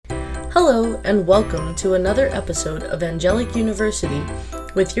Hello, and welcome to another episode of Angelic University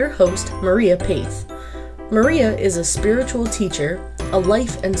with your host, Maria Paith. Maria is a spiritual teacher, a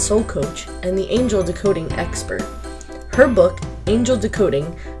life and soul coach, and the angel decoding expert. Her book, Angel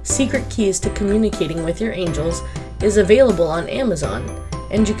Decoding: Secret Keys to Communicating with Your Angels, is available on Amazon,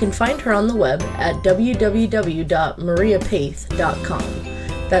 and you can find her on the web at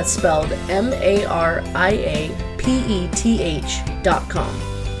www.mariapaith.com. That's spelled MariaPeth.com.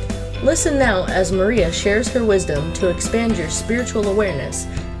 Listen now as Maria shares her wisdom to expand your spiritual awareness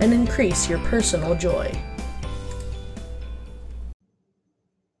and increase your personal joy.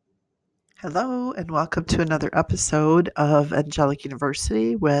 Hello, and welcome to another episode of Angelic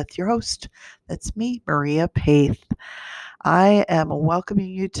University with your host. That's me, Maria Paith. I am welcoming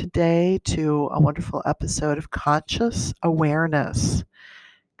you today to a wonderful episode of Conscious Awareness.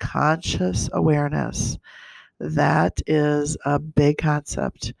 Conscious awareness. That is a big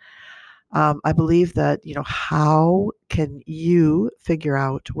concept. I believe that, how can you figure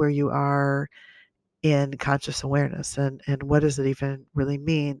out where you are in conscious awareness and what does it even really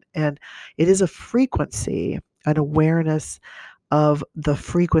mean? And it is a frequency, an awareness of the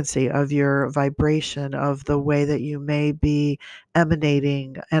frequency of your vibration, of the way that you may be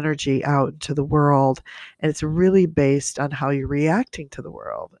emanating energy out into the world. And it's really based on how you're reacting to the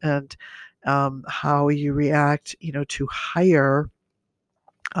world and how you react, to higher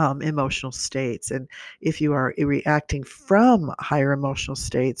emotional states, and if you are reacting from higher emotional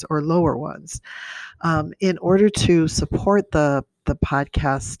states or lower ones. In order to support the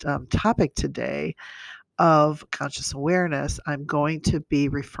podcast topic today of conscious awareness, I'm going to be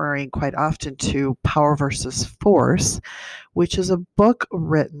referring quite often to Power versus Force, which is a book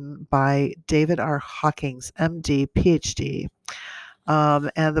written by David R. Hawkins, MD, PhD.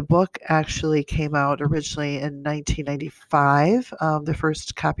 And the book actually came out originally in 1995, the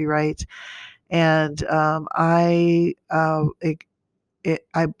first copyright. And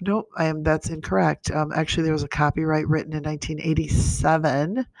that's incorrect. Actually, there was a copyright written in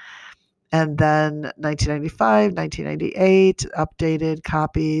 1987, and then 1995, 1998, updated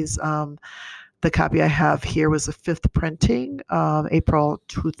copies. The copy I have here was the fifth printing, April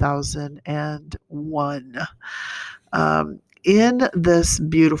 2001. In this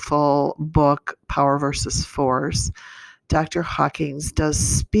beautiful book, Power versus Force, Dr. Hawkins does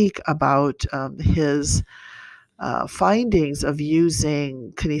speak about his findings of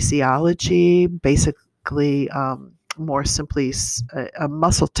using kinesiology, basically more simply a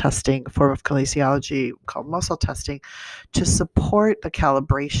muscle testing form of kinesiology called muscle testing, to support the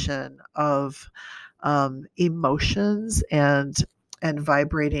calibration of emotions and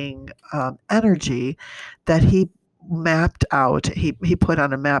vibrating energy that he mapped out. He put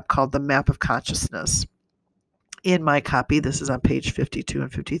on a map called the Map of Consciousness. In my copy, this is on page 52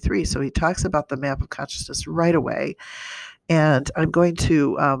 and 53. So he talks about the Map of Consciousness right away. And I'm going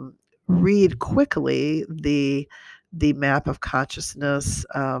to read quickly the Map of Consciousness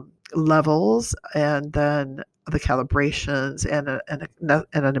levels, and then the calibrations and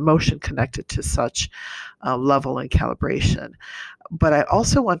an emotion connected to such level and calibration. But I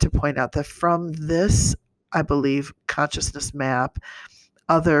also want to point out that from this, I believe, consciousness map,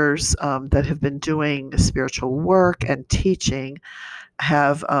 others that have been doing spiritual work and teaching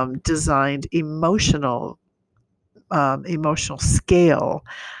have designed emotional scale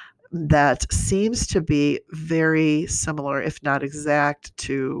that seems to be very similar, if not exact,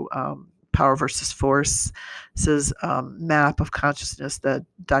 to Power versus Force's map of consciousness that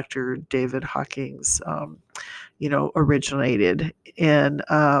Dr. David Hawkins originated. And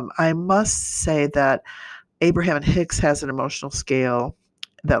I must say that Abraham and Hicks has an emotional scale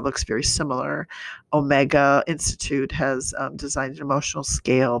that looks very similar. Omega Institute has designed an emotional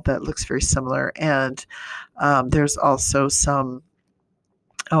scale that looks very similar. And there's also some,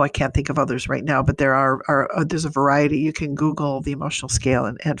 I can't think of others right now, but there's a variety. You can Google the emotional scale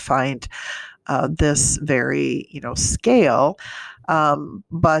and find this very, scale.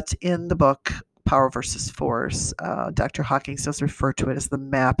 But in the book, Power versus Force, Dr. Hawkins does refer to it as the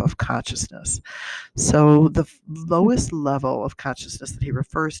map of consciousness. So the lowest level of consciousness that he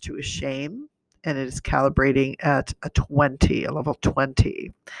refers to is shame, and it is calibrating at a level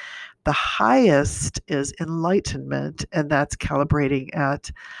 20. The highest is enlightenment, and that's calibrating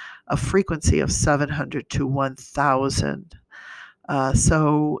at a frequency of 700 to 1,000.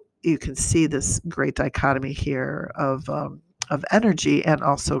 So you can see this great dichotomy here of energy and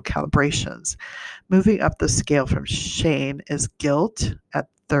also calibrations. Moving up the scale from shame is guilt at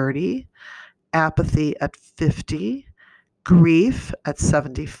 30, apathy at 50, grief at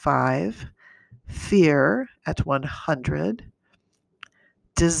 75, fear at 100,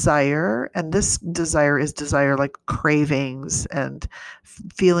 desire, and this desire is desire like cravings and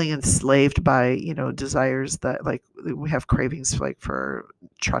feeling enslaved by, desires that, like, we have cravings like for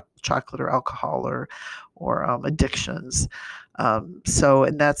chocolate or alcohol or addictions. And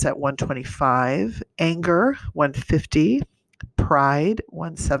that's at 125. Anger, 150. Pride,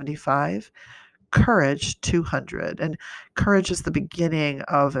 175. Courage, 200. And courage is the beginning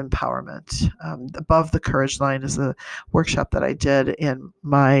of empowerment. Above the courage line is a workshop that I did in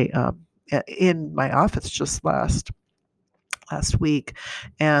my office just last week,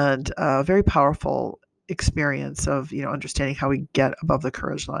 and a very powerful experience of, understanding how we get above the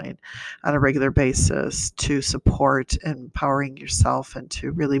courage line on a regular basis to support empowering yourself and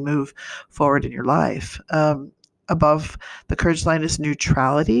to really move forward in your life. Above the courage line is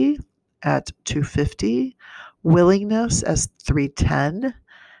neutrality at 250, willingness as 310,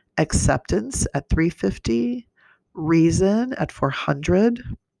 acceptance at 350, reason at 400.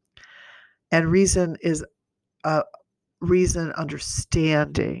 And reason is reason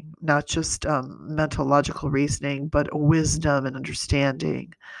understanding, not just mental logical reasoning, but wisdom and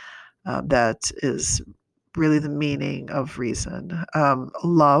understanding. That is really the meaning of reason.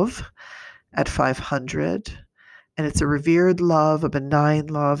 Love at 500. And it's a revered love, a benign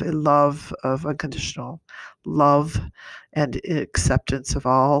love, a love of unconditional love and acceptance of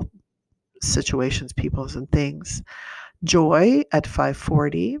all situations, peoples, and things. Joy at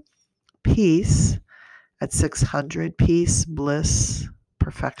 540. Peace at 600. Peace, bliss,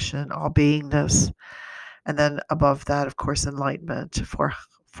 perfection, all beingness. And then above that, of course, enlightenment for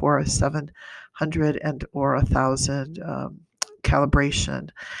 700 and or 1,000. Calibration,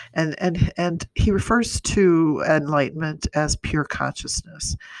 and he refers to enlightenment as pure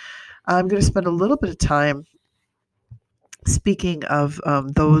consciousness. I'm going to spend a little bit of time speaking of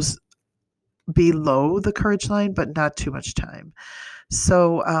those below the courage line, but not too much time.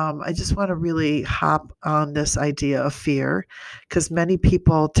 So I just want to really hop on this idea of fear, because many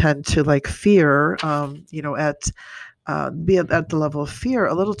people tend to fear, be at the level of fear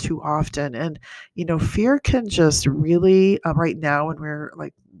a little too often. And, fear can just really, right now, when we're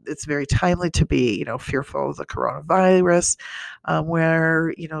it's very timely to be, fearful of the coronavirus,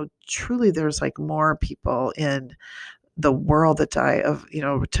 where, truly there's more people in the world that die of,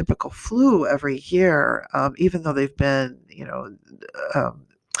 typical flu every year, even though they've been,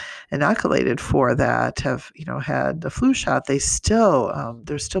 inoculated for that, have, had the flu shot, there's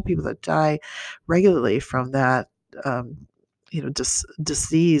still people that die regularly from that,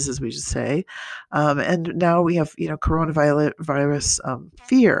 disease, as we should say. And now we have, coronavirus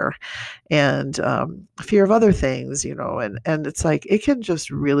fear, and fear of other things, and it's it can just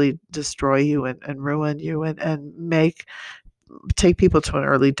really destroy you and ruin you and take people to an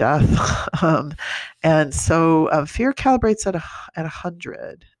early death. And so fear calibrates at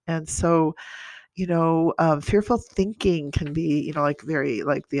 100. And so, fearful thinking can be, very,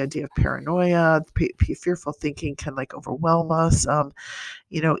 the idea of paranoia. Fearful thinking can overwhelm us.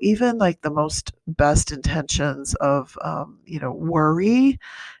 Even the most best intentions of, worry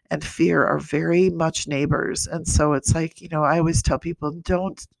and fear are very much neighbors. And so it's I always tell people,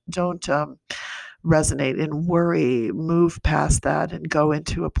 don't resonate in worry, move past that and go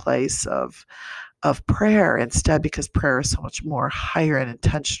into a place of prayer instead, because prayer is so much more higher and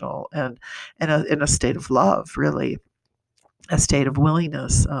intentional, and in a state of love, really. A state of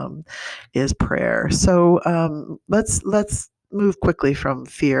willingness is prayer. So let's move quickly from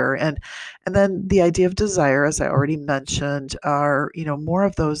fear, and then the idea of desire, as I already mentioned, are more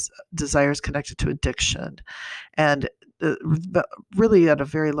of those desires connected to addiction, and really at a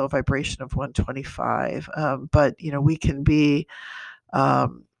very low vibration of 125. But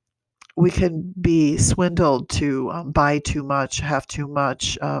we can be swindled to buy too much, have too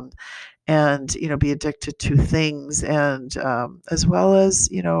much, and be addicted to things, and as well as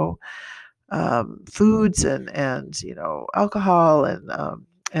foods and alcohol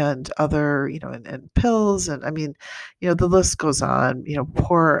and other and pills, and the list goes on.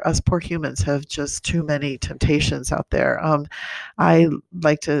 Poor humans have just too many temptations out there. I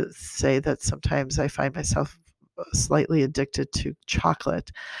like to say that sometimes I find myself slightly addicted to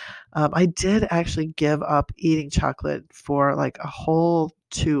chocolate. I did actually give up eating chocolate for a whole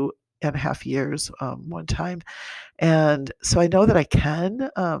 2.5 years one time. And so I know that I can.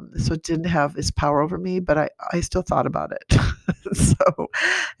 So it didn't have its power over me, but I still thought about it.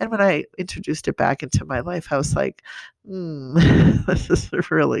 And when I introduced it back into my life, I was like, this is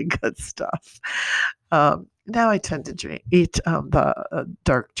really good stuff. Now I tend to eat the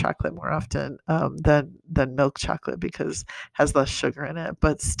dark chocolate more often than milk chocolate, because it has less sugar in it,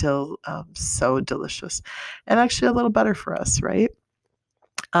 but still so delicious, and actually a little better for us, right?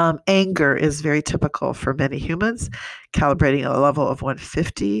 Anger is very typical for many humans, calibrating at a level of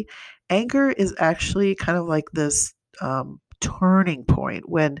 150. Anger is actually kind of like this turning point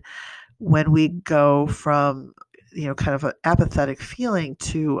when we go from kind of an apathetic feeling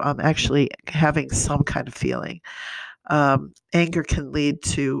to actually having some kind of feeling. Anger can lead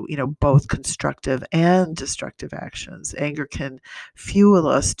to both constructive and destructive actions. Anger can fuel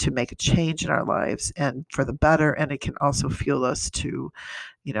us to make a change in our lives and for the better, and it can also fuel us to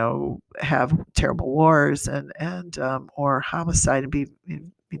have terrible wars and or homicide and be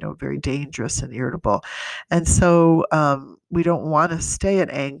very dangerous and irritable. And so we don't want to stay at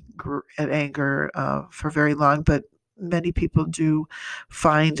anger for very long, but many people do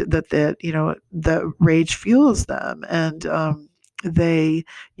find that the rage fuels them, and they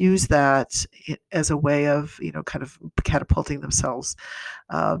use that as a way of kind of catapulting themselves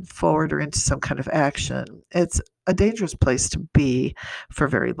forward or into some kind of action. It's a dangerous place to be for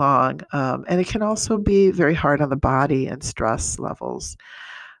very long, and it can also be very hard on the body and stress levels.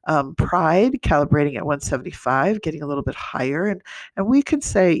 Pride calibrating at 175, getting a little bit higher, and we could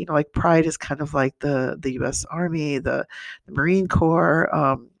say like pride is kind of like the U.S. Army, the Marine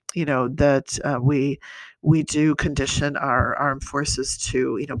Corps. That we do condition our armed forces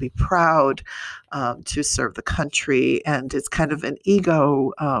to be proud, to serve the country, and it's kind of an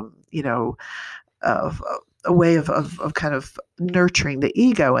ego, of a way of kind of nurturing the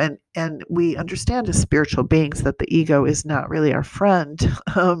ego, and we understand as spiritual beings that the ego is not really our friend.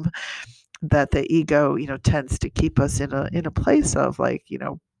 That the ego tends to keep us in a place of like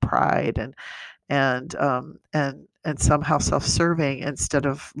pride and somehow self-serving, instead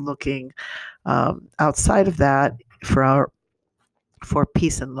of looking outside of that for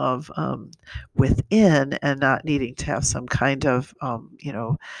peace and love within, and not needing to have some kind of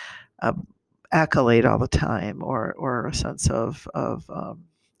accolade all the time, or a sense of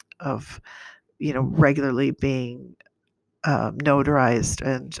regularly being notarized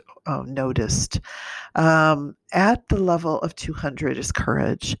and noticed. At the level of 200 is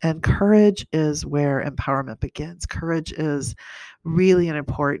courage, and courage is where empowerment begins. Courage is really an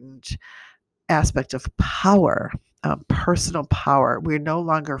important aspect of power, personal power. We're no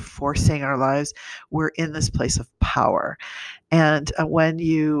longer forcing our lives. We're in this place of power. And when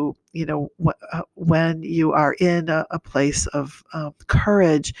you are in a place of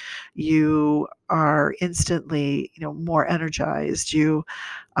courage, you are instantly more energized. You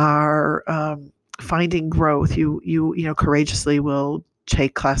are finding growth. You courageously will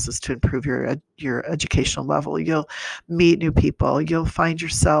take classes to improve your educational level. You'll meet new people. You'll find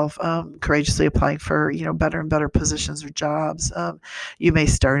yourself courageously applying for better and better positions or jobs. You may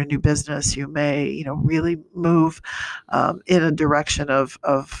start a new business. You may really move in a direction of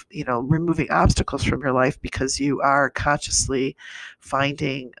removing obstacles from your life, because you are consciously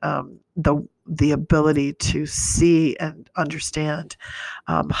finding the ability to see and understand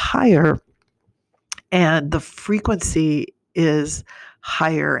higher, and the frequency is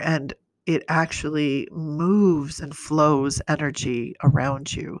higher, and it actually moves and flows energy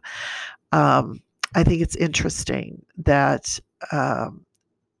around you. I think it's interesting that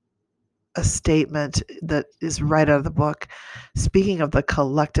a statement that is right out of the book, speaking of the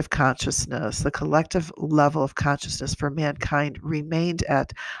collective consciousness, the collective level of consciousness for mankind remained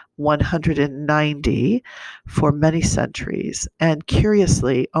at 190 for many centuries, and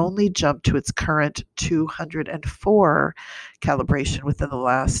curiously only jumped to its current 204 calibration within the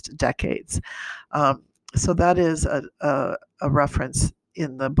last decades. So that is a reference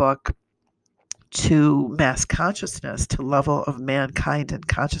in the book to mass consciousness, to level of mankind and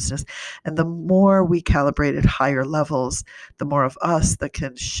consciousness. And the more we calibrate at higher levels, the more of us that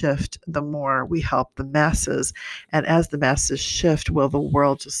can shift, the more we help the masses. And as the masses shift, well, the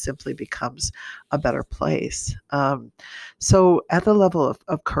world just simply becomes a better place. So at the level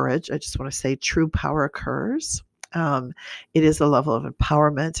of courage, I just want to say true power occurs. It is a level of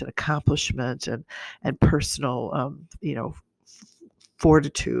empowerment and accomplishment and personal,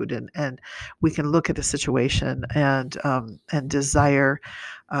 fortitude, and we can look at a situation and desire,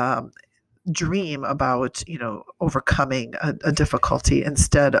 dream about overcoming a difficulty,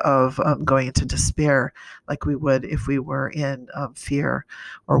 instead of going into despair like we would if we were in fear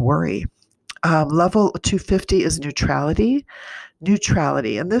or worry. Level 250 is neutrality,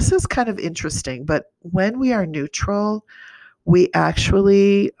 and this is kind of interesting, but when we are neutral, we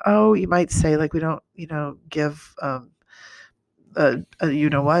actually, you might say, like, we don't give an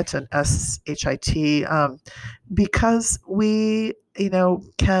SHIT, because we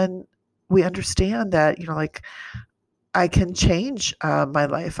understand that, like, I can change my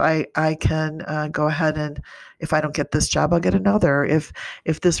life. I can go ahead and if I don't get this job, I'll get another. If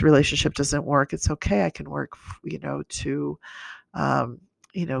this relationship doesn't work, it's okay. I can work, to um,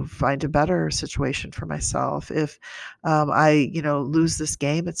 find a better situation for myself. If I, lose this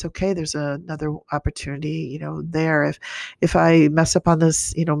game, it's okay. There's another opportunity, there. If I mess up on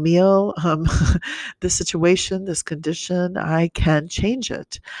this, meal, this situation, this condition, I can change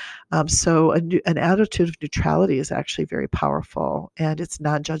it. So an attitude of neutrality is actually very powerful, and it's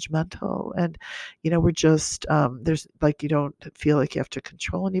non-judgmental. And we're just there's like you don't feel like you have to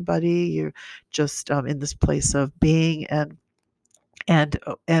control anybody. You're just in this place of being and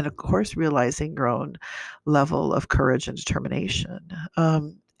of course realizing your own level of courage and determination.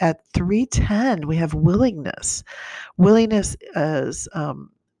 At 310, we have willingness. Willingness is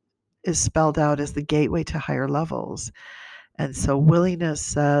spelled out as the gateway to higher levels. And so willingness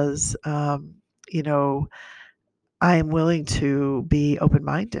says, I am willing to be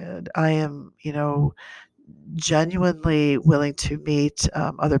open-minded. I am, genuinely willing to meet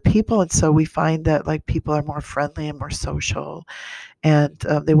other people. And so we find that like people are more friendly and more social, and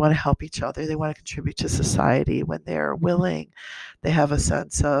they want to help each other. They want to contribute to society when they're willing. They have a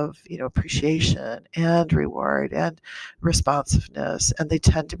sense of, appreciation and reward and responsiveness, and they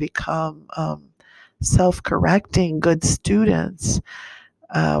tend to become self-correcting good students,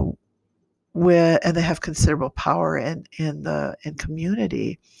 uh, and they have considerable power in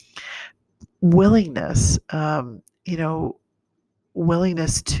community. Willingness,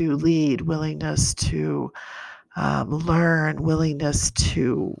 willingness to lead, willingness to learn, willingness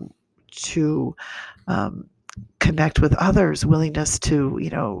to connect with others, willingness to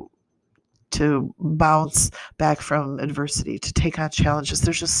bounce back from adversity, to take on challenges.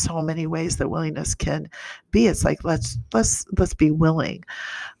 There's just so many ways that willingness can be. It's like let's be willing.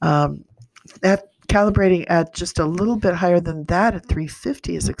 At calibrating at just a little bit higher than that at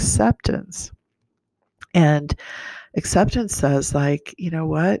 350 is acceptance. And acceptance says like, you know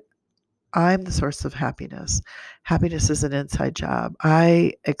what? I'm the source of happiness. Happiness is an inside job.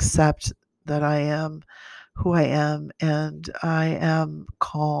 I accept that I am who I am, and I am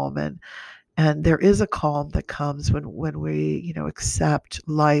calm, and there is a calm that comes when we accept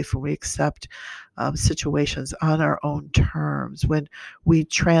life, when we accept situations on our own terms, when we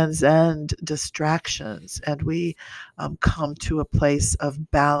transcend distractions and we come to a place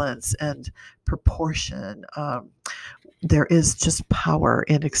of balance and proportion. There is just power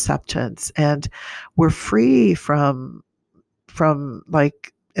in acceptance, and we're free from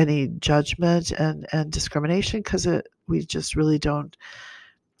like any judgment and discrimination, because we just really don't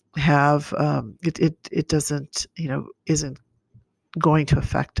have it doesn't isn't going to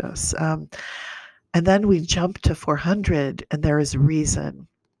affect us. And then we jump to 400, and there is reason.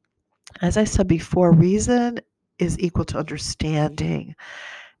 As I said before, reason is equal to understanding,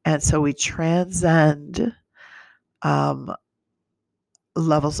 and so we transcend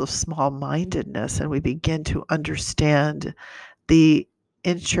levels of small-mindedness, and we begin to understand the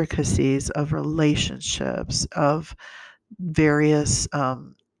intricacies of relationships, of various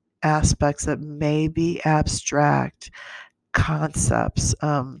aspects that may be abstract concepts.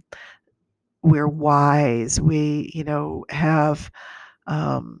 We're wise. We, have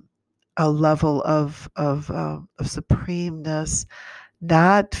a level of supremeness,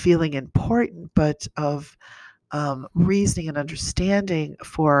 not feeling important, but of reasoning and understanding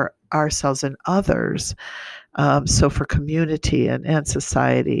for ourselves and others. So for community and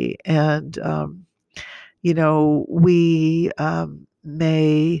society. And, we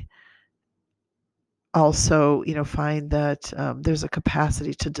may also, find that there's a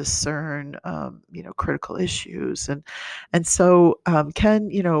capacity to discern, critical issues. And so can,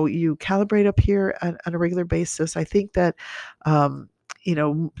 you calibrate up here on a regular basis. I think that,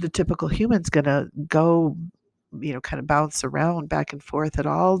 the typical human's going to go, kind of bounce around back and forth at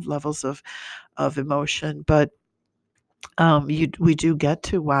all levels of emotion. But we do get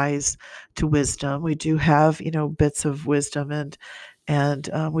to wisdom. We do have, bits of wisdom, and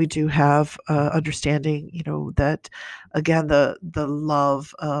we do have understanding, that again, the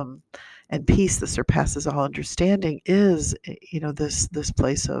love and peace that surpasses all understanding is, this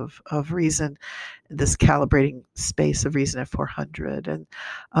place of reason, this calibrating space of reason at 400. And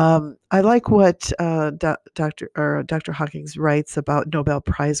I like what Dr. Hawkins writes about Nobel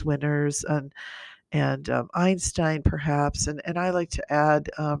Prize winners and Einstein, perhaps. And I like to add,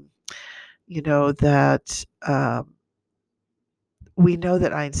 that we know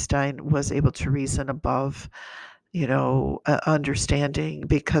that Einstein was able to reason above, understanding,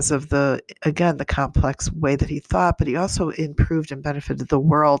 because of the complex way that he thought, but he also improved and benefited the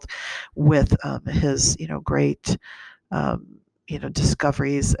world with his, great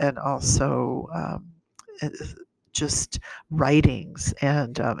discoveries, and also uh, just writings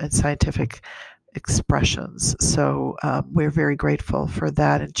and scientific expressions. So we're very grateful for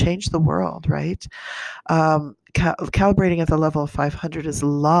that, and change the world, right? Calibrating at the level of 500 is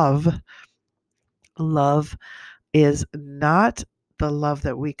love. Love is not the love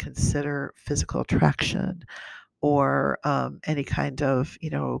that we consider physical attraction, or any kind of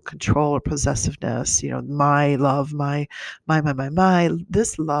control or possessiveness. My love, my.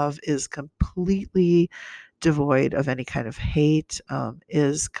 This love is completely devoid of any kind of hate.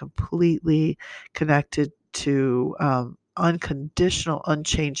 Is completely connected to unconditional,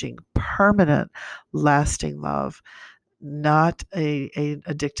 unchanging, permanent, lasting love, not a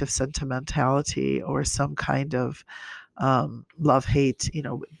addictive sentimentality or some kind of love hate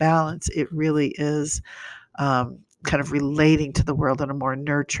balance. It really is kind of relating to the world in a more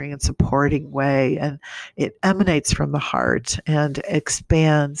nurturing and supporting way, and it emanates from the heart and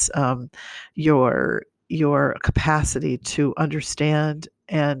expands your capacity to understand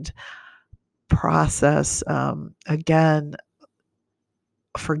and process, again,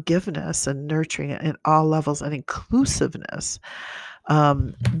 forgiveness and nurturing at all levels, and inclusiveness.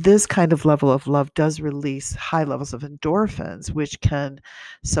 This kind of level of love does release high levels of endorphins, which can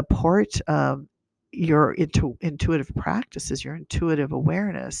support your intuitive practices, your intuitive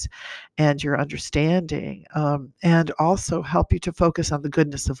awareness, and your understanding, and also help you to focus on the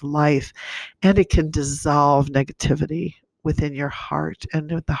goodness of life. And it can dissolve negativity within your heart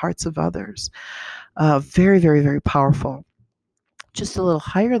and with the hearts of others. Very, very, very powerful. Just a little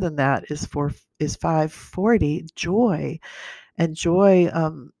higher than that is 540, joy. And joy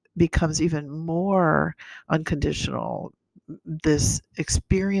becomes even more unconditional. This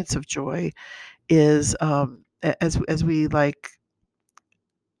experience of joy is, as we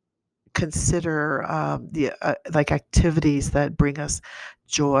consider the like activities that bring us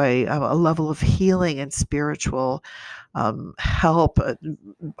joy, a level of healing and spiritual help,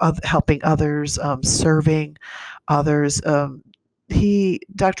 helping others, serving others.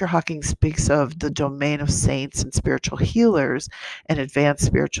 Dr. Hawking speaks of the domain of saints and spiritual healers and advanced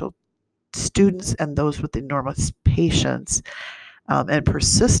spiritual students, and those with enormous patience and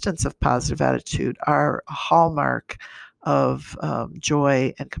persistence of positive attitude are a hallmark of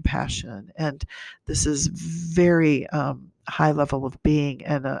joy and compassion. And this is very high level of being,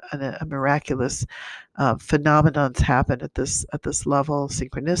 and a miraculous phenomenons happen at this level.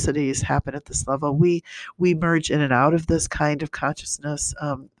 Synchronicities happen at this level. We merge in and out of this kind of consciousness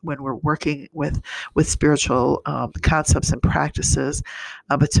when we're working with spiritual concepts and practices.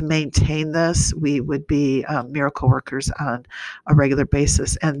 But to maintain this, we would be miracle workers on a regular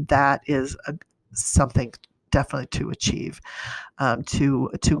basis, and that is something definitely to achieve,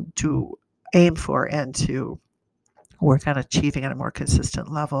 to aim for, and to work on achieving at a more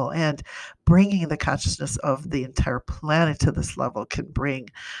consistent level. And bringing the consciousness of the entire planet to this level can bring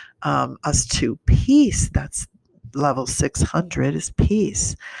us to peace. That's level 600 is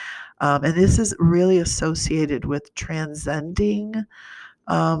peace. And this is really associated with transcending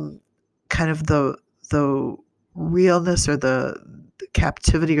kind of the realness or the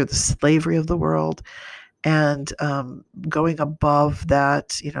captivity or the slavery of the world, and going above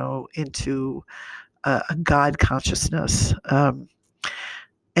that, into a God consciousness.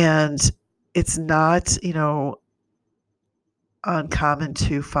 And it's not, uncommon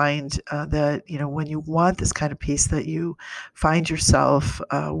to find that, when you want this kind of peace, that you find yourself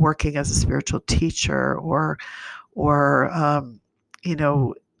working as a spiritual teacher, or uh,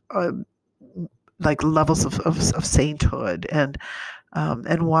 like levels of sainthood, and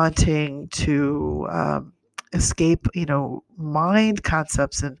wanting to escape, mind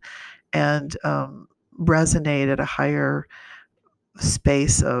concepts, and resonate at a higher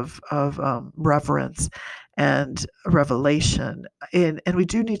space of reverence and revelation. And we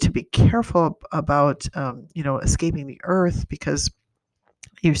do need to be careful about escaping the earth, because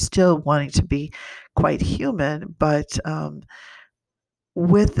you're still wanting to be quite human. But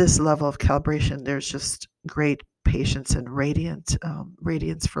with this level of calibration, there's just great patience and radiance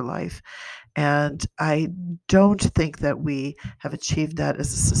for life. And I don't think that we have achieved that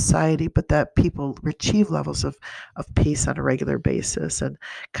as a society, but that people achieve levels of peace on a regular basis, and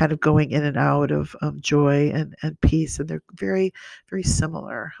kind of going in and out of joy and peace. And they're very, very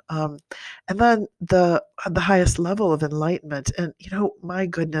similar. And then the highest level of enlightenment, and my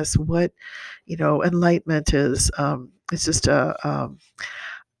goodness, what enlightenment is. It's just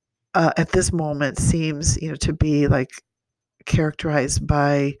at this moment seems to be like characterized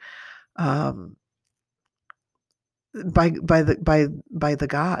by by the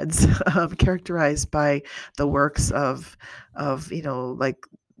gods, characterized by the works of like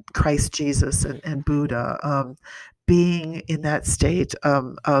Christ Jesus and Buddha, being in that state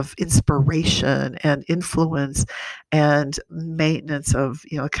of inspiration and influence and maintenance of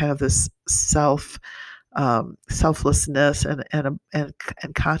kind of this selflessness and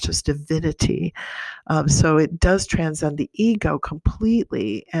conscious divinity. So it does transcend the ego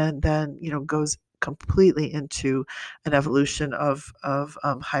completely, and then goes completely into an evolution of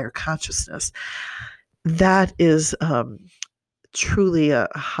higher consciousness. That is truly a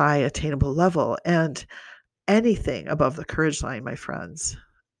high attainable level, and anything above the courage line, my friends,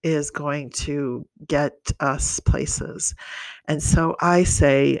 is going to get us places. And so I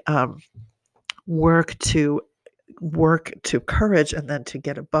say, work to courage, and then to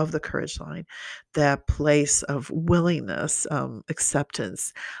get above the courage line, that place of willingness,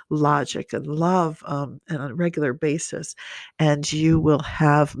 acceptance, logic, and love, and on a regular basis, and you will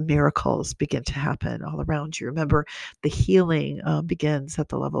have miracles begin to happen all around you. Remember, the healing begins at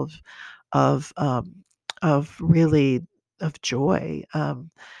the level of really of joy,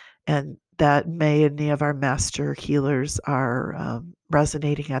 and that many of our master healers are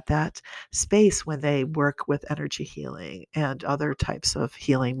resonating at that space when they work with energy healing and other types of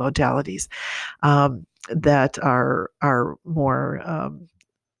healing modalities that are more,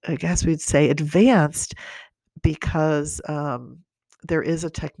 I guess we'd say, advanced, because there is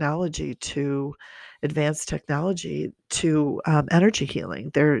a advanced technology to energy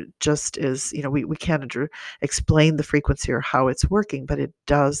healing. There just is, we can't explain the frequency or how it's working, but it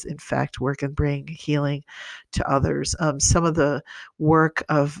does in fact work and bring healing to others. Some of the work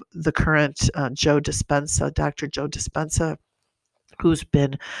of the current Dr. Joe Dispenza, who's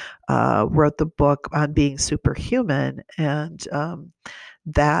wrote the book on being superhuman, and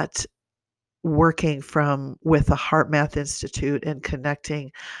that working with the HeartMath Institute and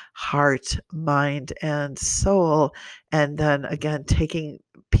connecting heart, mind, and soul, and then again taking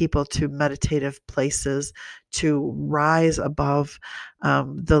people to meditative places to rise above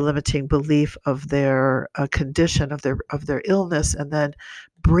the limiting belief of their condition, of their illness, and then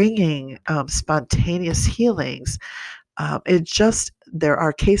bringing spontaneous healings. There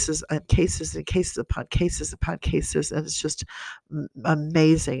are cases and cases and cases upon cases upon cases, and it's just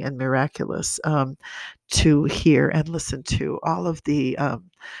amazing and miraculous to hear and listen to all of the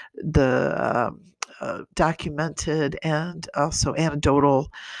documented and also anecdotal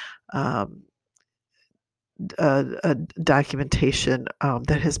documentation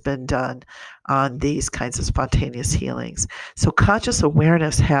that has been done on these kinds of spontaneous healings. So conscious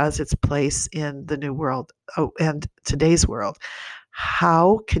awareness has its place in the new world, and today's world.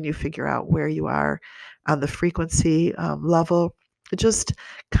 How can you figure out where you are on the frequency level? Just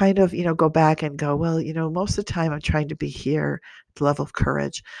kind of, go back and go, well, most of the time I'm trying to be here at the level of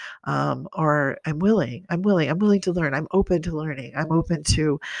courage, or I'm willing to learn. I'm open to learning. I'm open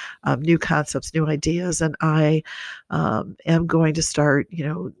to new concepts, new ideas. And I am going to start,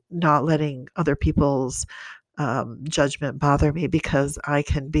 not letting other people's judgment bother me, because I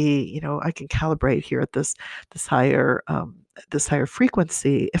can calibrate here at this higher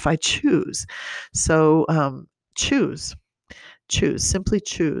frequency if I choose. So simply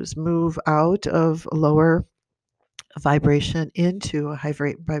choose, move out of a lower vibration into a high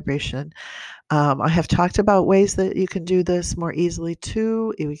vibration. I have talked about ways that you can do this more easily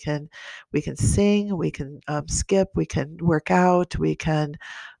too. We can sing, we can skip, we can work out, we can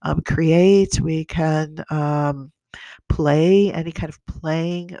create, we can play. Any kind of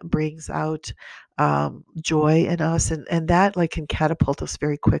playing brings out joy in us, and that can catapult us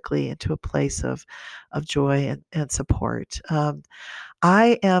very quickly into a place of joy and support.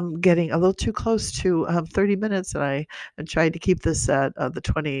 I am getting a little too close to 30 minutes, and I am trying to keep this at the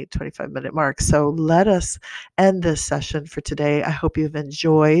 25 minute mark. So let us end this session for today. I hope you've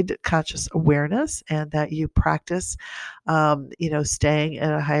enjoyed conscious awareness, and that you practice, staying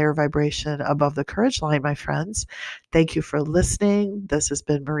in a higher vibration above the courage line, my friends. Thank you for listening. This has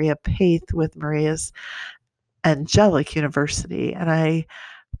been Maria Paith with Maria's Angelic University, and I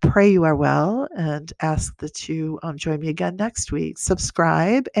pray you are well, and ask that you join me again next week.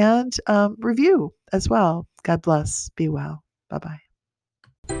 Subscribe and review as well. God bless. Be well. Bye-bye.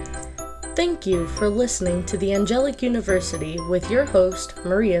 Thank you for listening to the Angelic University with your host,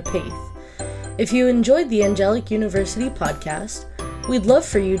 Maria Paith. If you enjoyed the Angelic University podcast, we'd love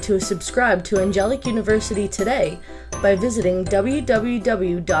for you to subscribe to Angelic University today by visiting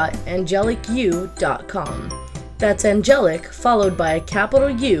www.angelicu.com. That's angelic followed by a capital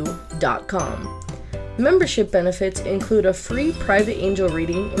U.com. Membership benefits include a free private angel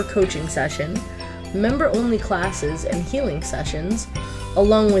reading or coaching session, member-only classes and healing sessions,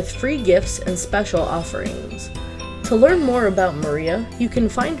 along with free gifts and special offerings. To learn more about Maria, you can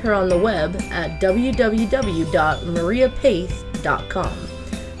find her on the web at www.mariapaeth.com.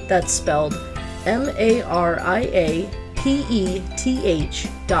 That's spelled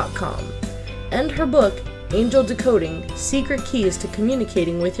MariaPeth.com. And her book, Angel Decoding: Secret Keys to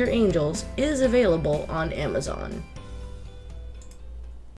Communicating with Your Angels, is available on Amazon.